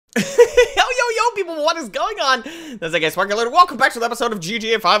Yo, people, what is going on? This is Guy Sparkler. Welcome back to the episode of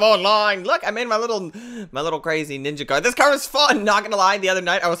GTA 5 Online. Look, I made my little crazy ninja car. This car was fun, not gonna lie. The other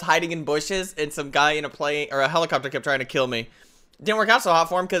night, I was hiding in bushes, and some guy in a plane, or a helicopter kept trying to kill me. Didn't work out so hot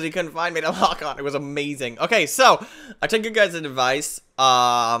for him, because he couldn't find me to lock on. It was amazing. Okay, so, I took your guys' advice.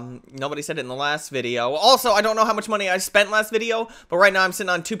 Nobody said it in the last video. Also, I don't know how much money I spent last video, but right now I'm sitting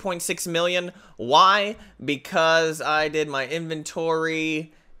on 2.6 million. Why? Because I did my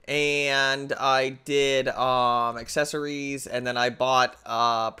inventory, and I did accessories, and then I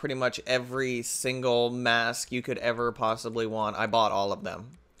bought pretty much every single mask you could ever possibly want. I bought all of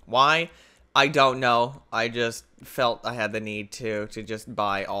them. Why? I don't know. I just felt I had the need to just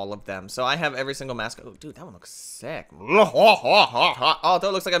buy all of them. So I have every single mask. Oh, dude, that one looks sick. Oh,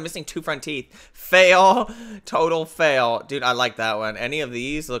 that looks like I'm missing 2 front teeth. Fail. Total fail. Dude, I like that one. Any of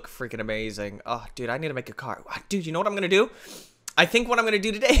these look freaking amazing. Oh, dude, I need to make a car. Dude, you know what I'm going to do? I think what I'm going to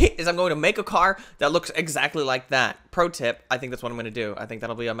do today is I'm going to make a car that looks exactly like that. Pro tip, I think that's what I'm going to do. I think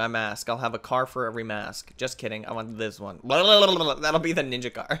that'll be on my mask. I'll have a car for every mask. Just kidding. I want this one. That'll be the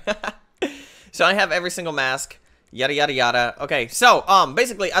ninja car. So I have every single mask. Yada, yada, yada. Okay, so,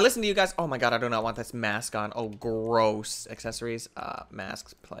 basically, I listened to you guys. Oh my god, I do not want this mask on. Oh, gross. Accessories,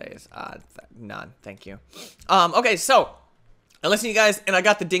 masks, plays, none. Thank you. Okay, so I listened to you guys, and I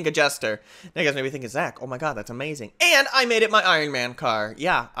got the Dinga Jester. Now you guys may be thinking, Zach, oh my god, that's amazing. And I made it my Iron Man car.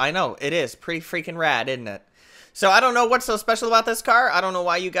 Yeah, I know, it is. Pretty freaking rad, isn't it? So I don't know what's so special about this car. I don't know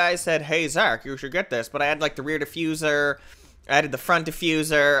why you guys said, hey, Zach, you should get this. But I had, like, the rear diffuser. I added the front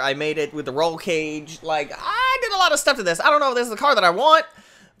diffuser. I made it with the roll cage. Like, I did a lot of stuff to this. I don't know if this is the car that I want,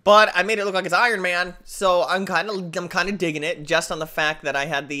 but I made it look like it's Iron Man. So I'm kind of digging it just on the fact that I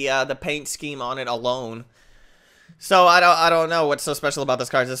had the paint scheme on it alone. So I don't know what's so special about this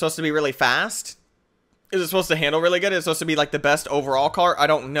car. Is it supposed to be really fast? Is it supposed to handle really good? Is it supposed to be like the best overall car? I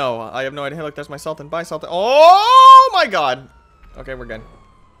don't know. I have no idea. Look, there's my salt and buy salt. Oh my god. Okay, we're good.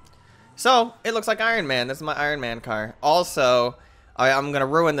 So, it looks like Iron Man. This is my Iron Man car. Also, I'm gonna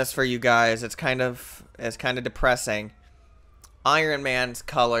ruin this for you guys. It's kind of depressing. Iron Man's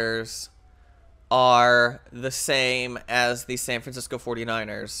colors are the same as the San Francisco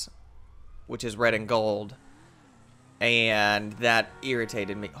 49ers, which is red and gold. And that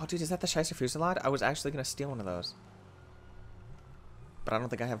irritated me. Oh, dude, is that the Shyster Fusillade? I was actually gonna steal one of those. But I don't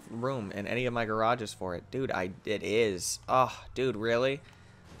think I have room in any of my garages for it. Dude, it is. Oh, dude, really?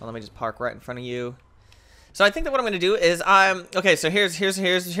 Well, let me just park right in front of you. So I think that what I'm going to do is okay, so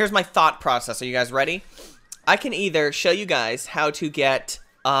here's my thought process. Are you guys ready? I can either show you guys how to get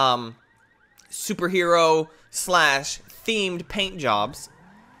superhero / themed paint jobs,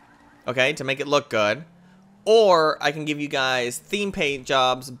 okay, to make it look good, or I can give you guys theme paint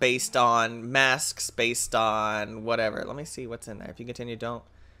jobs based on masks, based on whatever. Let me see what's in there. If you continue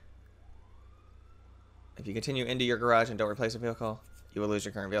into your garage and don't replace a vehicle, you will lose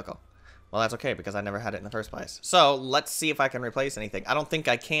your current vehicle. Well, that's okay, because I never had it in the first place. So, let's see if I can replace anything. I don't think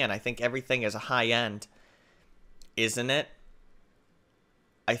I can. I think everything is a high-end. Isn't it?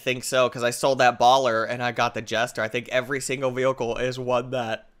 I think so, because I sold that baller, and I got the Jester. I think every single vehicle is one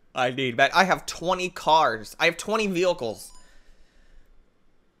that I need. But I have 20 cars. I have 20 vehicles.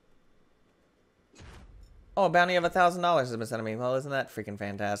 Oh, a bounty of $1,000 has been sent to me. Well, isn't that freaking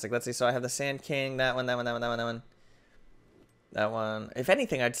fantastic? Let's see. So, I have the Sand King, that one. That one. If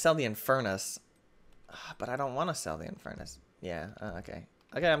anything, I'd sell the Infernus. But I don't want to sell the Infernus. Yeah, okay.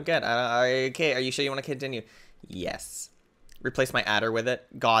 Okay, I'm good. Okay, are you sure you want to continue? Yes. Replace my adder with it?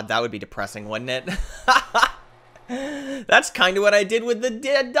 God, that would be depressing, wouldn't it? That's kind of what I did with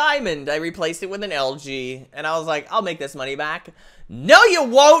the diamond. I replaced it with an LG. And I was like, I'll make this money back. No, you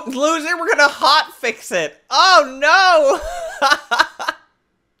won't, loser. We're going to hot fix it. Oh,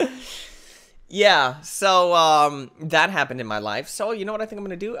 no. Yeah, so, that happened in my life. So, you know what I think I'm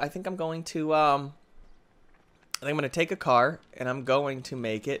going to do? I think I'm going to, take a car, and I'm going to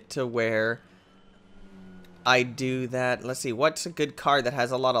make it to where I do that. Let's see, what's a good car that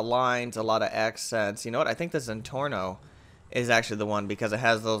has a lot of lines, a lot of accents? You know what? I think the Zentorno is actually the one, because it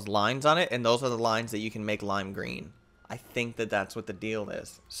has those lines on it, and those are the lines that you can make lime green. I think that that's what the deal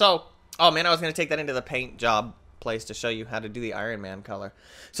is. So, oh man, I was going to take that into the paint job place to show you how to do the Iron Man color.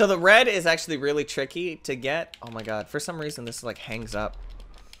 So the red is actually really tricky to get. Oh my god, for some reason this like hangs up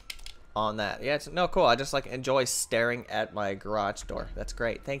on that. Yeah, it's no cool. I just like enjoy staring at my garage door. That's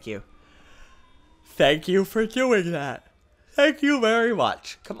great. Thank you. Thank you for doing that. Thank you very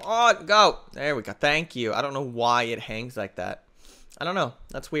much. Come on, go. There we go. Thank you. I don't know why it hangs like that. I don't know.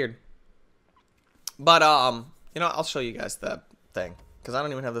 That's weird. But you know, I'll show you guys the thing. Because I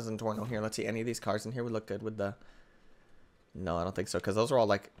don't even have this in Torno here. Let's see, any of these cars in here would look good with the No, I don't think so, because those are all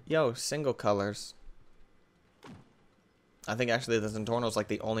like, yo, single colors. I think actually the Zentorno is like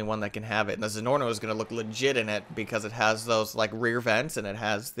the only one that can have it. And the Zentorno is going to look legit in it because it has those like rear vents and it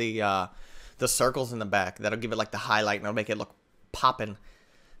has the circles in the back. That'll give it like the highlight and it'll make it look poppin'.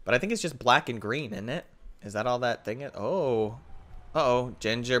 But I think it's just black and green, isn't it? Is that all that thing is? Oh. Uh-oh.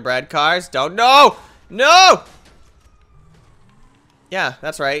 Gingerbread cars. Don't know. No! Yeah,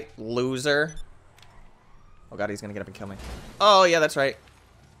 that's right. Loser. Oh god, he's going to get up and kill me. Oh, yeah, that's right.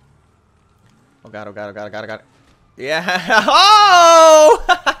 Oh god, oh god, oh god, oh god, oh god. Yeah. Oh!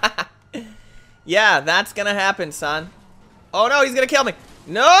 Yeah, that's gonna happen, son. Oh no, he's gonna kill me.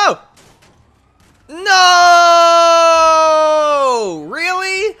 No! No!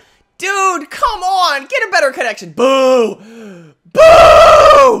 Really? Dude, come on. Get a better connection. Boo!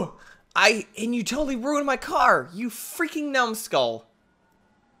 Boo! And you totally ruined my car. You freaking numbskull.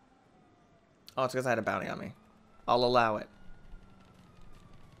 Oh, it's because I had a bounty on me. I'll allow it.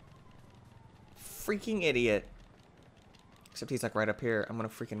 Freaking idiot. Except he's like right up here. I'm gonna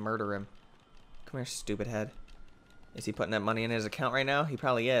freaking murder him. Come here, stupid head. Is he putting that money in his account right now? He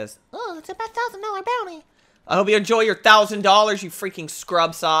probably is. Oh, it's a $1,000 bounty. I hope you enjoy your $1,000, you freaking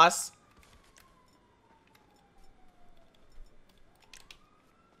scrub sauce.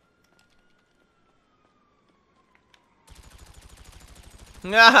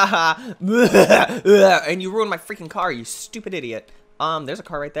 And you ruined my freaking car, you stupid idiot. There's a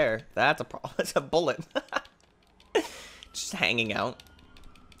car right there. That's a problem. It's a bullet. Just hanging out.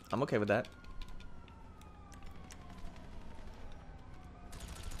 I'm okay with that.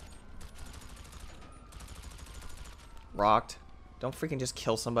 Rocked. Don't freaking just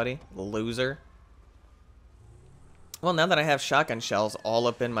kill somebody. Loser. Well, now that I have shotgun shells all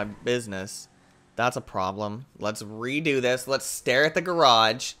up in my business, that's a problem. Let's redo this. Let's stare at the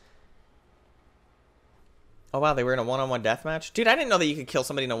garage. Oh, wow. They were in a one-on-one deathmatch? Dude, I didn't know that you could kill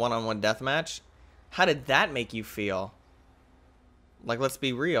somebody in a one-on-one deathmatch. How did that make you feel? Like, let's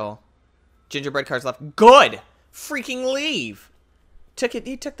be real. Gingerbread cars left. Good! Freaking leave!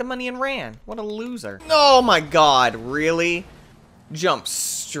 He took the money and ran. What a loser. Oh my god, really? Jumped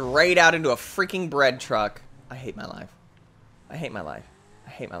straight out into a freaking bread truck. I hate my life. I hate my life.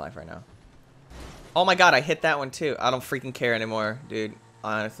 I hate my life right now. Oh my god, I hit that one too. I don't freaking care anymore, dude.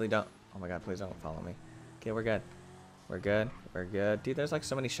 I honestly don't. Oh my god, please don't follow me. Okay, we're good. We're good. We're good. Dude, there's like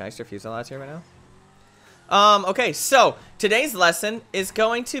so many shyster fuselages here right now. Okay, so today's lesson is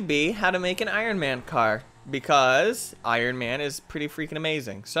going to be how to make an Iron Man car, because Iron Man is pretty freaking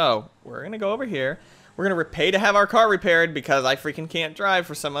amazing. So we're going to go over here. We're going to pay to have our car repaired because I freaking can't drive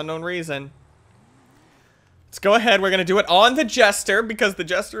for some unknown reason. Let's go ahead. We're going to do it on the Jester because the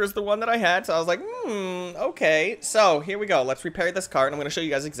Jester is the one that I had. So I was like, okay. So here we go. Let's repair this car, and I'm going to show you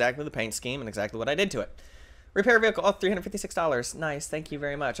guys exactly the paint scheme and exactly what I did to it. Repair vehicle, oh, $356. Nice, thank you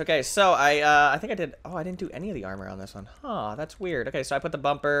very much. Okay, so I think I did, oh, I didn't do any of the armor on this one. Huh, that's weird. Okay, so I put the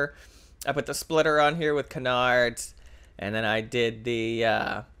bumper, I put the splitter on here with canards, and then I did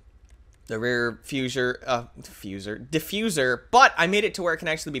the rear diffuser, but I made it to where it can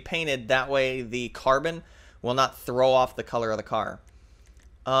actually be painted. That way the carbon will not throw off the color of the car.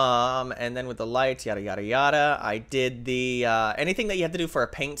 And then with the lights, yada, yada, yada, I did the, anything that you have to do for a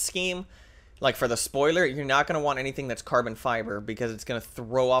paint scheme. Like for the spoiler, you're not going to want anything that's carbon fiber because it's going to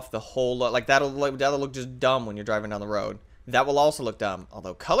throw off the whole look. Like that'll look just dumb when you're driving down the road. That will also look dumb.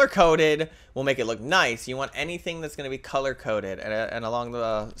 Although color-coded will make it look nice. You want anything that's going to be color-coded. And along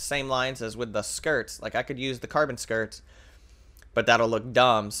the same lines as with the skirts. Like I could use the carbon skirts, but that'll look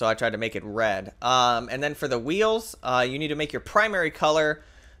dumb. So I tried to make it red. And then for the wheels, you need to make your primary color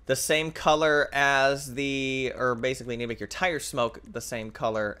the same color as the, or basically you need to make your tire smoke the same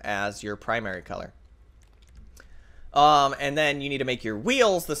color as your primary color. And then you need to make your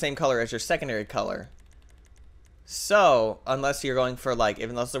wheels the same color as your secondary color. So, unless you're going for like,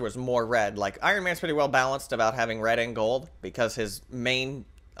 unless there was more red, like Iron Man's pretty well balanced about having red and gold because his main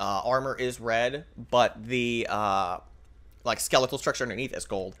armor is red, but the like skeletal structure underneath is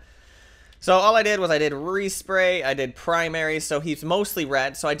gold. So all I did was I did respray, I did primary, so he's mostly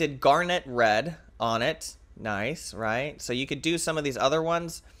red, so I did garnet red on it. Nice, right? So you could do some of these other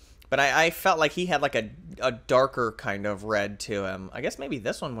ones, but I felt like he had like a darker kind of red to him. I guess maybe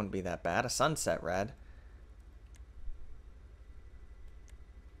this one wouldn't be that bad, a sunset red.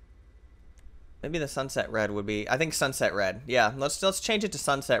 Maybe the sunset red would be, I think sunset red. Yeah, let's change it to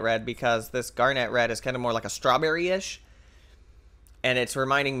sunset red because this garnet red is kind of more like a strawberry-ish. And it's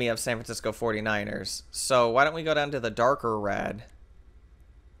reminding me of San Francisco 49ers. So why don't we go down to the darker red?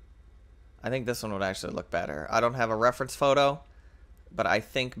 I think this one would actually look better. I don't have a reference photo. but I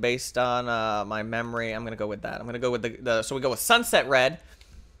think based on my memory, I'm gonna go with that. I'm gonna go with so we go with sunset red,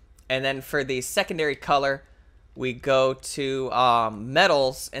 and then for the secondary color, we go to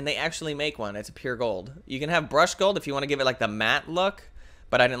metals, and they actually make one. It's a pure gold. You can have brush gold if you want to give it like the matte look,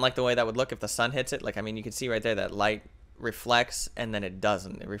 but I didn't like the way that would look if the sun hits it. Like, I mean, you can see right there that light reflects, and then it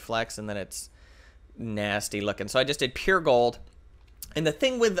doesn't. It reflects, and then it's nasty looking. So I just did pure gold. And the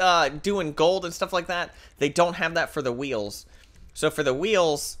thing with doing gold and stuff like that, they don't have that for the wheels. So for the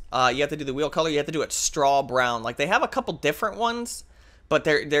wheels, you have to do the wheel color. You have to do it straw brown. Like, they have a couple different ones, but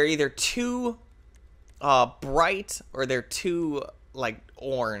they're either too bright or they're too like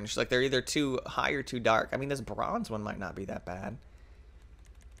orange. Like, they're either too high or too dark. I mean, this bronze one might not be that bad.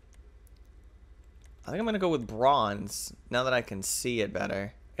 I think I'm gonna go with bronze now that I can see it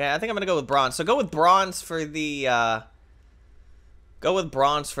better. Yeah, I think I'm gonna go with bronze. So go with bronze for the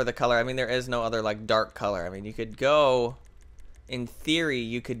color. I mean, there is no other like dark color. I mean, you could go, in theory,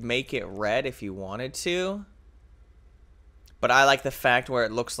 you could make it red if you wanted to. But I like the fact where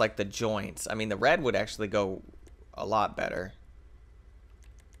it looks like the joints. I mean, the red would actually go a lot better.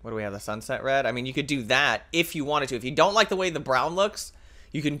 What do we have? The sunset red? I mean, you could do that if you wanted to. If you don't like the way the brown looks,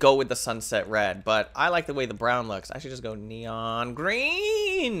 you can go with the sunset red. But I like the way the brown looks. I should just go neon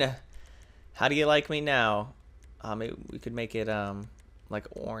green. How do you like me now? We could make it like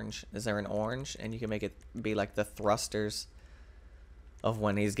orange. Is there an orange? And you can make it be like the thrusters of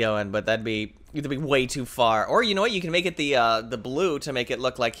when he's going, but that'd be way too far. Or you know what? You can make it the blue to make it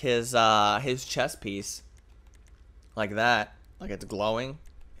look like his chest piece, like that, like it's glowing.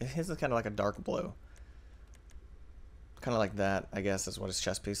 His is kind of like a dark blue, kind of like that. I guess is what his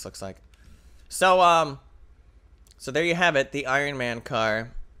chest piece looks like. So so there you have it, the Iron Man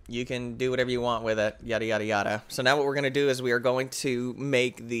car. You can do whatever you want with it, yada yada yada. So now what we're gonna do is we are going to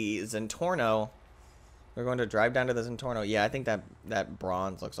make the Zentorno. We're going to drive down to the Zentorno. Yeah, I think that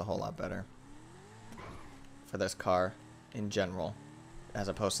bronze looks a whole lot better for this car in general, as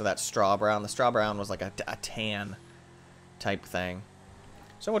opposed to that straw brown. The straw brown was like a tan type thing.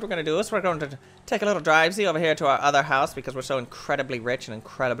 So what we're going to do is we're going to take a little drive-y over here to our other house because we're so incredibly rich and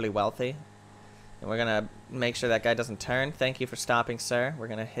incredibly wealthy. And we're going to make sure that guy doesn't turn. Thank you for stopping, sir. We're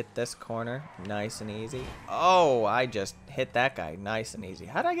going to hit this corner nice and easy. Oh, I just hit that guy nice and easy.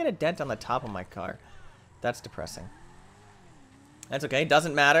 How did I get a dent on the top of my car? That's depressing. That's okay.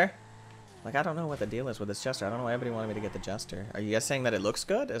 Doesn't matter. Like, I don't know what the deal is with this Jester. I don't know why everybody wanted me to get the Jester. Are you guys saying that it looks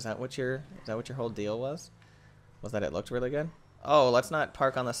good? Is that what your whole deal was? Was that it looked really good? Oh, let's not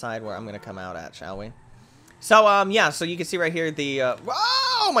park on the side where I'm gonna come out at, shall we? So yeah. So you can see right here the.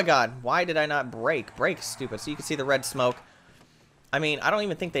 Oh my God! Why did I not brake? Brake, stupid. So you can see the red smoke. I mean, I don't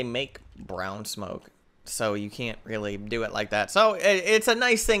even think they make brown smoke, so you can't really do it like that. So it's a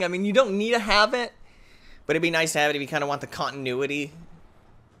nice thing. I mean, you don't need to have it. But it'd be nice to have it if you kind of want the continuity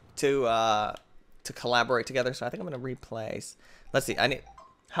to collaborate together. So I think I'm gonna replace. Let's see. I need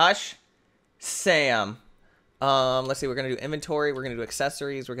Hush, Sam. Let's see. We're gonna do inventory. We're gonna do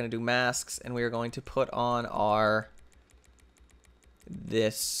accessories. We're gonna do masks, and we are going to put on our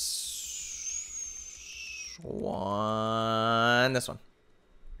this one. This one.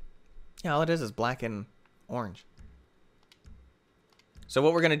 Yeah, all it is black and orange. So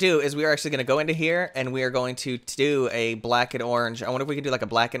what we're going to do is we are actually going to go into here and we are going to do a black and orange. I wonder if we can do like a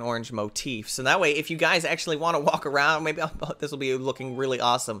black and orange motif. So that way, if you guys actually want to walk around, maybe this will be looking really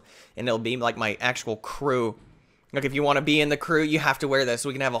awesome. And it'll be like my actual crew. Like if you want to be in the crew, you have to wear this. So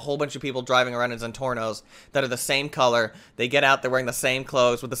we can have a whole bunch of people driving around in Zentornos that are the same color. They get out, they're wearing the same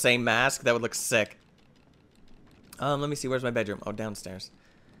clothes with the same mask. That would look sick. Let me see. Where's my bedroom? Oh, downstairs.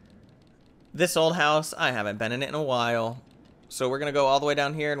 This old house, I haven't been in it in a while. So we're going to go all the way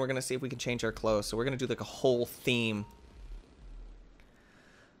down here and we're going to see if we can change our clothes. So we're going to do like a whole theme.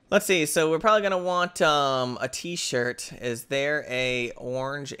 Let's see. So we're probably going to want a t-shirt. Is there a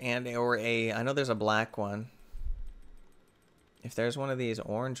orange or a... I know there's a black one. If there's one of these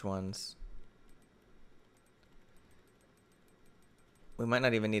orange ones, we might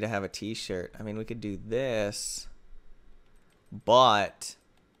not even need to have a t-shirt. I mean, we could do this, but...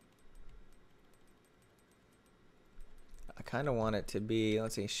 I kind of want it to be,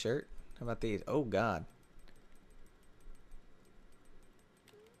 let's see, shirt. How about these? Oh, God.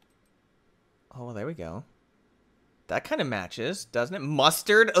 Oh, well, there we go. That kind of matches, doesn't it?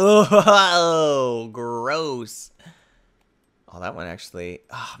 Mustard? Oh, gross. Oh, that one actually.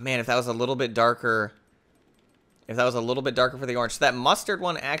 Oh, man, if that was a little bit darker. If that was a little bit darker for the orange. So that mustard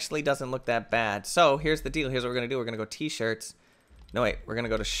one actually doesn't look that bad. So here's the deal. Here's what we're going to do. We're going to go t-shirts. No, wait. We're going to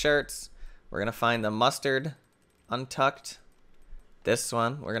go to shirts. We're going to find the mustard. Untucked. This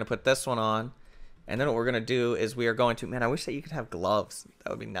one. We're going to put this one on. And then what we're going to do is we are going to... Man, I wish that you could have gloves. That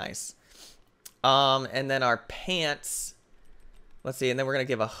would be nice. And then our pants... Let's see. And then we're going to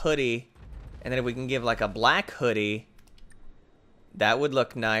give a hoodie. And then if we can give like a black hoodie... That would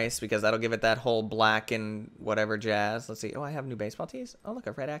look nice because that'll give it that whole black and whatever jazz. Let's see. Oh, I have new baseball tees. Oh, look,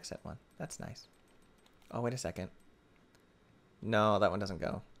 a red accent one. That's nice. Oh, wait a second. No, that one doesn't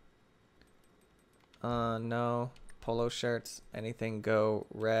go. No. Polo shirts. Anything go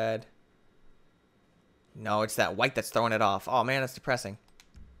red. No, it's that white that's throwing it off. Oh, man, that's depressing.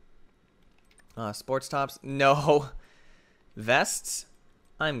 Sports tops. No. Vests.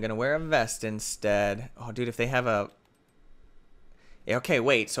 I'm going to wear a vest instead. Oh, dude, if they have a... Okay,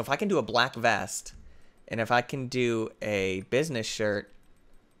 wait. So if I can do a black vest, and if I can do a business shirt...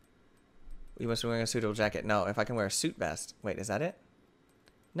 You must be wearing a suitable jacket. No, if I can wear a suit vest. Wait, is that it?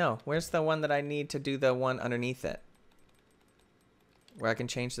 No, where's the one that I need to do the one underneath it? Where I can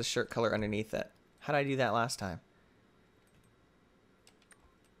change the shirt color underneath it. How did I do that last time?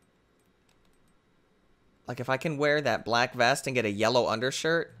 Like, if I can wear that black vest and get a yellow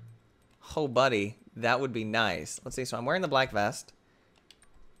undershirt, oh, buddy, that would be nice. Let's see. So I'm wearing the black vest.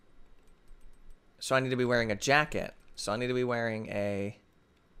 So I need to be wearing a jacket. So I need to be wearing a...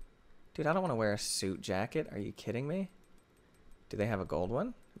 Dude, I don't want to wear a suit jacket. Are you kidding me? Do they have a gold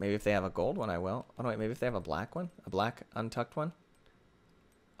one? Maybe if they have a gold one, I will. Oh, no, wait. Maybe if they have a black one? A black untucked one?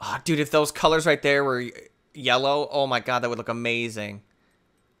 Oh, dude, if those colors right there were yellow, oh my god, that would look amazing.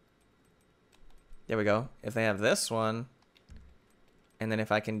 There we go. If they have this one, and then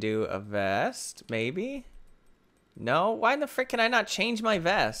if I can do a vest, maybe? No? Why in the frick can I not change my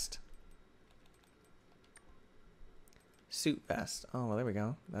vest? Suit vest. Oh, well, there we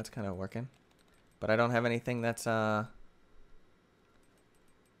go. That's kind of working. But I don't have anything that's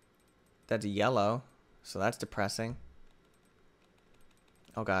yellow, so that's depressing.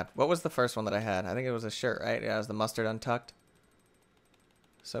 Oh god, what was the first one that I had? I think it was a shirt, right? Yeah, it was the mustard untucked.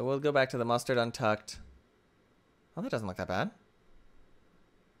 So we'll go back to the mustard untucked. Oh, that doesn't look that bad.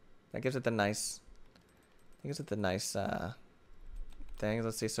 That gives it the nice... things.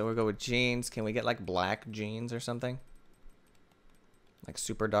 Let's see, so we'll go with jeans. Can we get like black jeans or something? Like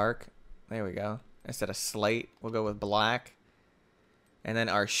super dark. There we go. Instead of slate, we'll go with black. And then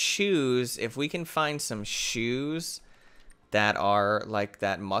our shoes, if we can find some shoes that are like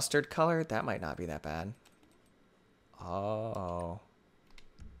that mustard color, that might not be that bad. Oh.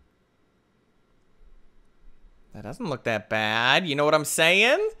 That doesn't look that bad. You know what I'm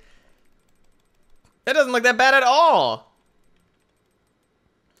saying? That doesn't look that bad at all.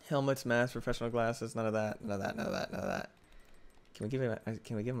 Helmets, masks, professional glasses, none of that, none of that, none of that, none of that. Can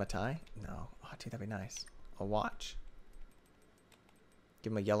we give him a tie? No. Oh, dude, that'd be nice. A watch.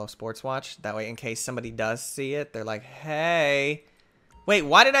 Give him a yellow sports watch. That way, in case somebody does see it, they're like, hey. Wait,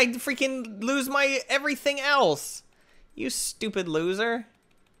 why did I freaking lose my everything else? You stupid loser.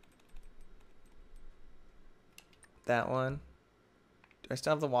 That one. Do I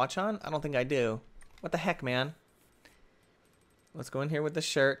still have the watch on? I don't think I do. What the heck, man? Let's go in here with the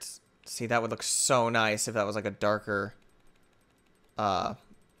shirts. See, that would look so nice if that was like a darker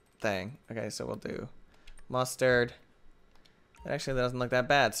thing. Okay, so we'll do mustard. Actually, that doesn't look that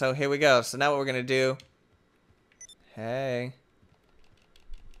bad. So here we go. So now what we're going to do... Hey.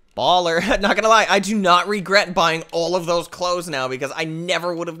 Baller. Not going to lie. I do not regret buying all of those clothes now because I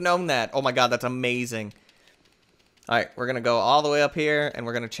never would have known that. Oh my god, that's amazing. Alright, we're going to go all the way up here and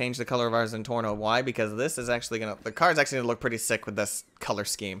we're going to change the color of our Zentorno. Why? Because this is actually going to... The card's actually going to look pretty sick with this color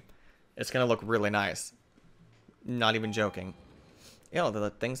scheme. It's going to look really nice. Not even joking. Ew,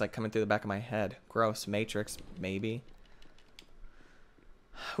 the things like coming through the back of my head. Gross. Matrix, maybe.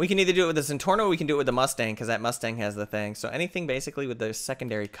 We can either do it with the Zentorno or we can do it with the Mustang because that Mustang has the thing. So anything basically with the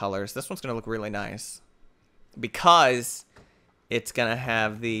secondary colors. This one's going to look really nice. Because it's going to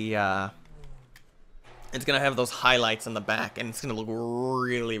have the... it's going to have those highlights on the back and it's going to look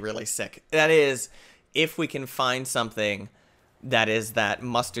really, really sick. That is, if we can find something that is that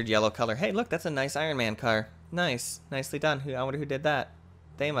mustard yellow color. Hey, look, that's a nice Iron Man car. Nice. Nicely done. I wonder who did that.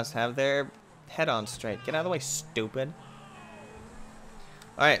 They must have their head on straight. Get out of the way, stupid.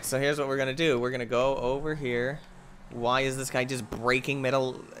 Alright, so here's what we're going to do. We're going to go over here. Why is this guy just braking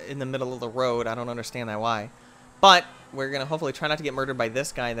in the middle of the road? I don't understand that why. But we're going to hopefully try not to get murdered by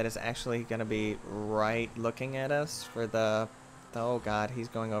this guy that is actually going to be right looking at us for the... Oh, God, he's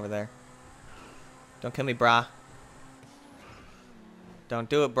going over there. Don't kill me, brah. Don't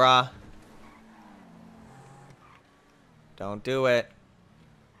do it, brah. Don't do it.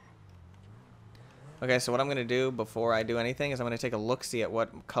 Okay, so what I'm gonna do before I do anything is I'm gonna take a look-see at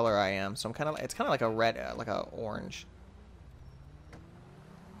what color I am. So it's kind of like a red, like a orange.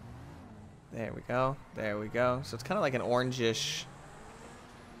 There we go. There we go. So it's kind of like an orangish.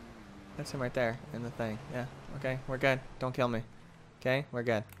 That's him right there in the thing. Yeah. Okay, we're good. Don't kill me. Okay, we're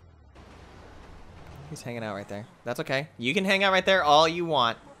good. He's hanging out right there. That's okay. You can hang out right there all you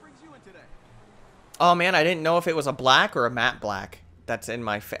want. Oh man, I didn't know if it was a black or a matte black. That's in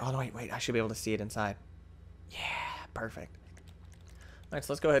my face. Oh no, wait. I should be able to see it inside. Yeah, perfect. All right,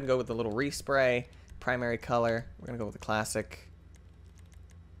 so let's go ahead and go with the little respray. Primary color. We're gonna go with the classic.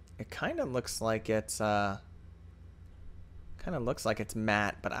 It kind of looks like it's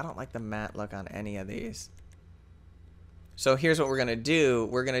matte, but I don't like the matte look on any of these. So here's what we're gonna do.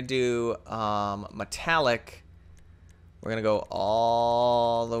 We're gonna do metallic. We're gonna go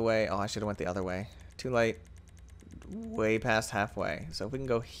all the way. Oh, I should have went the other way. Too late. Way past halfway. So if we can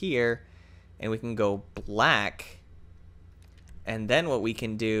go here, and we can go black, and then what we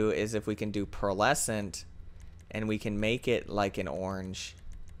can do is if we can do pearlescent, and we can make it like an orange.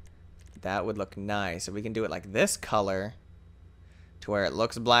 That would look nice. If we can do it like this color, to where it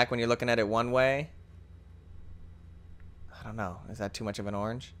looks black when you're looking at it one way. I don't know. Is that too much of an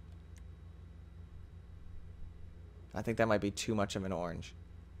orange? I think that might be too much of an orange.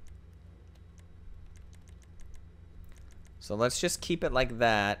 So let's just keep it like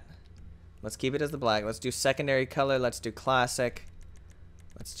that. Let's keep it as the black. Let's do secondary color. Let's do classic.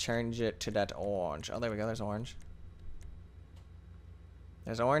 Let's change it to that orange. Oh, there we go. There's orange.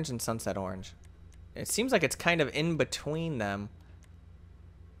 There's orange and sunset orange. It seems like it's kind of in between them.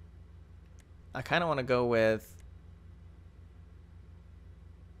 I kind of want to go with...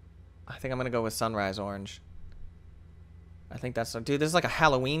 I think I'm going to go with sunrise orange. I think that's... Dude, this is like a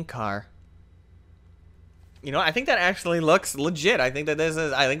Halloween car. You know, I think that actually looks legit. I think that this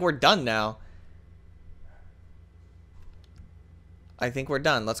is... I think we're done now. I think we're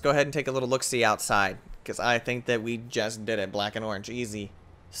done. Let's go ahead and take a little look-see outside. Because I think that we just did it. Black and orange. Easy.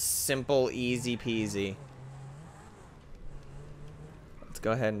 Simple, easy peasy. Let's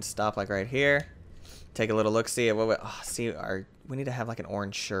go ahead and stop like right here. Take a little look-see at what we... Oh, see, we need to have like an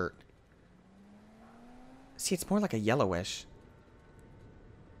orange shirt. See, it's more like a yellowish.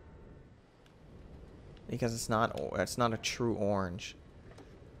 Because it's not a true orange.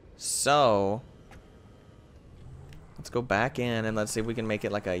 So... let's go back in and let's see if we can make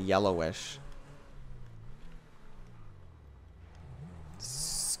it like a yellowish.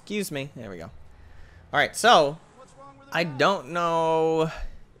 Excuse me. There we go. Alright, so I don't know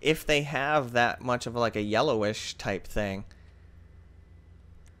if they have that much of like a yellowish type thing.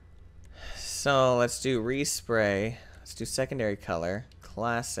 So let's do respray. Let's do secondary color.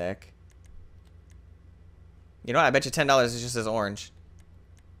 Classic. You know what? I bet you $10 is just this orange.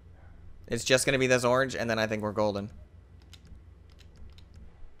 It's just going to be this orange, and then I think we're golden.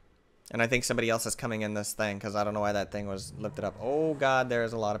 And I think somebody else is coming in this thing, because I don't know why that thing was lifted up. Oh, God,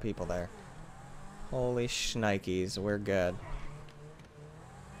 there's a lot of people there. Holy shnikes, we're good.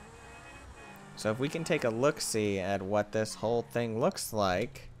 So if we can take a look-see at what this whole thing looks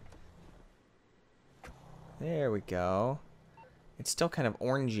like. There we go. It's still kind of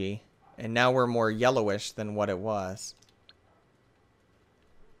orangey. And now we're more yellowish than what it was.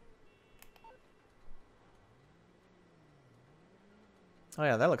 Oh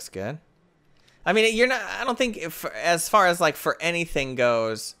yeah, that looks good. I mean, you're not. I don't think, as far as like for anything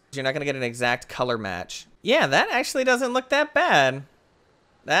goes, you're not gonna get an exact color match. Yeah, that actually doesn't look that bad.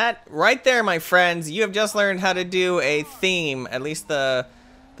 That right there, my friends, you have just learned how to do a theme. At least the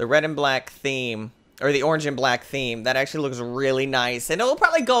red and black theme, or the orange and black theme. That actually looks really nice, and it'll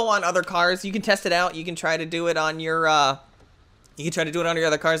probably go on other cars. You can test it out. You can try to do it on your. You can try to do it on your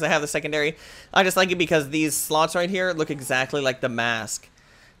other cars that have the secondary. I just like it because these slots right here look exactly like the mask.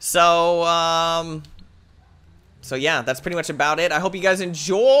 So, so yeah, that's pretty much about it. I hope you guys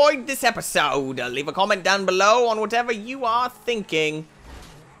enjoyed this episode. Leave a comment down below on whatever you are thinking.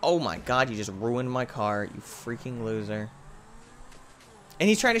 Oh my God, you just ruined my car, you freaking loser. And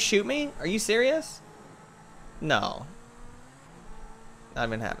he's trying to shoot me? Are you serious? No. Not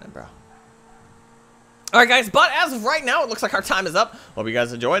even happening, bro. Alright guys, but as of right now, it looks like our time is up. Hope you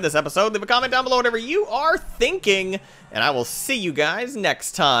guys enjoyed this episode. Leave a comment down below whatever you are thinking. And I will see you guys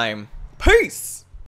next time. Peace!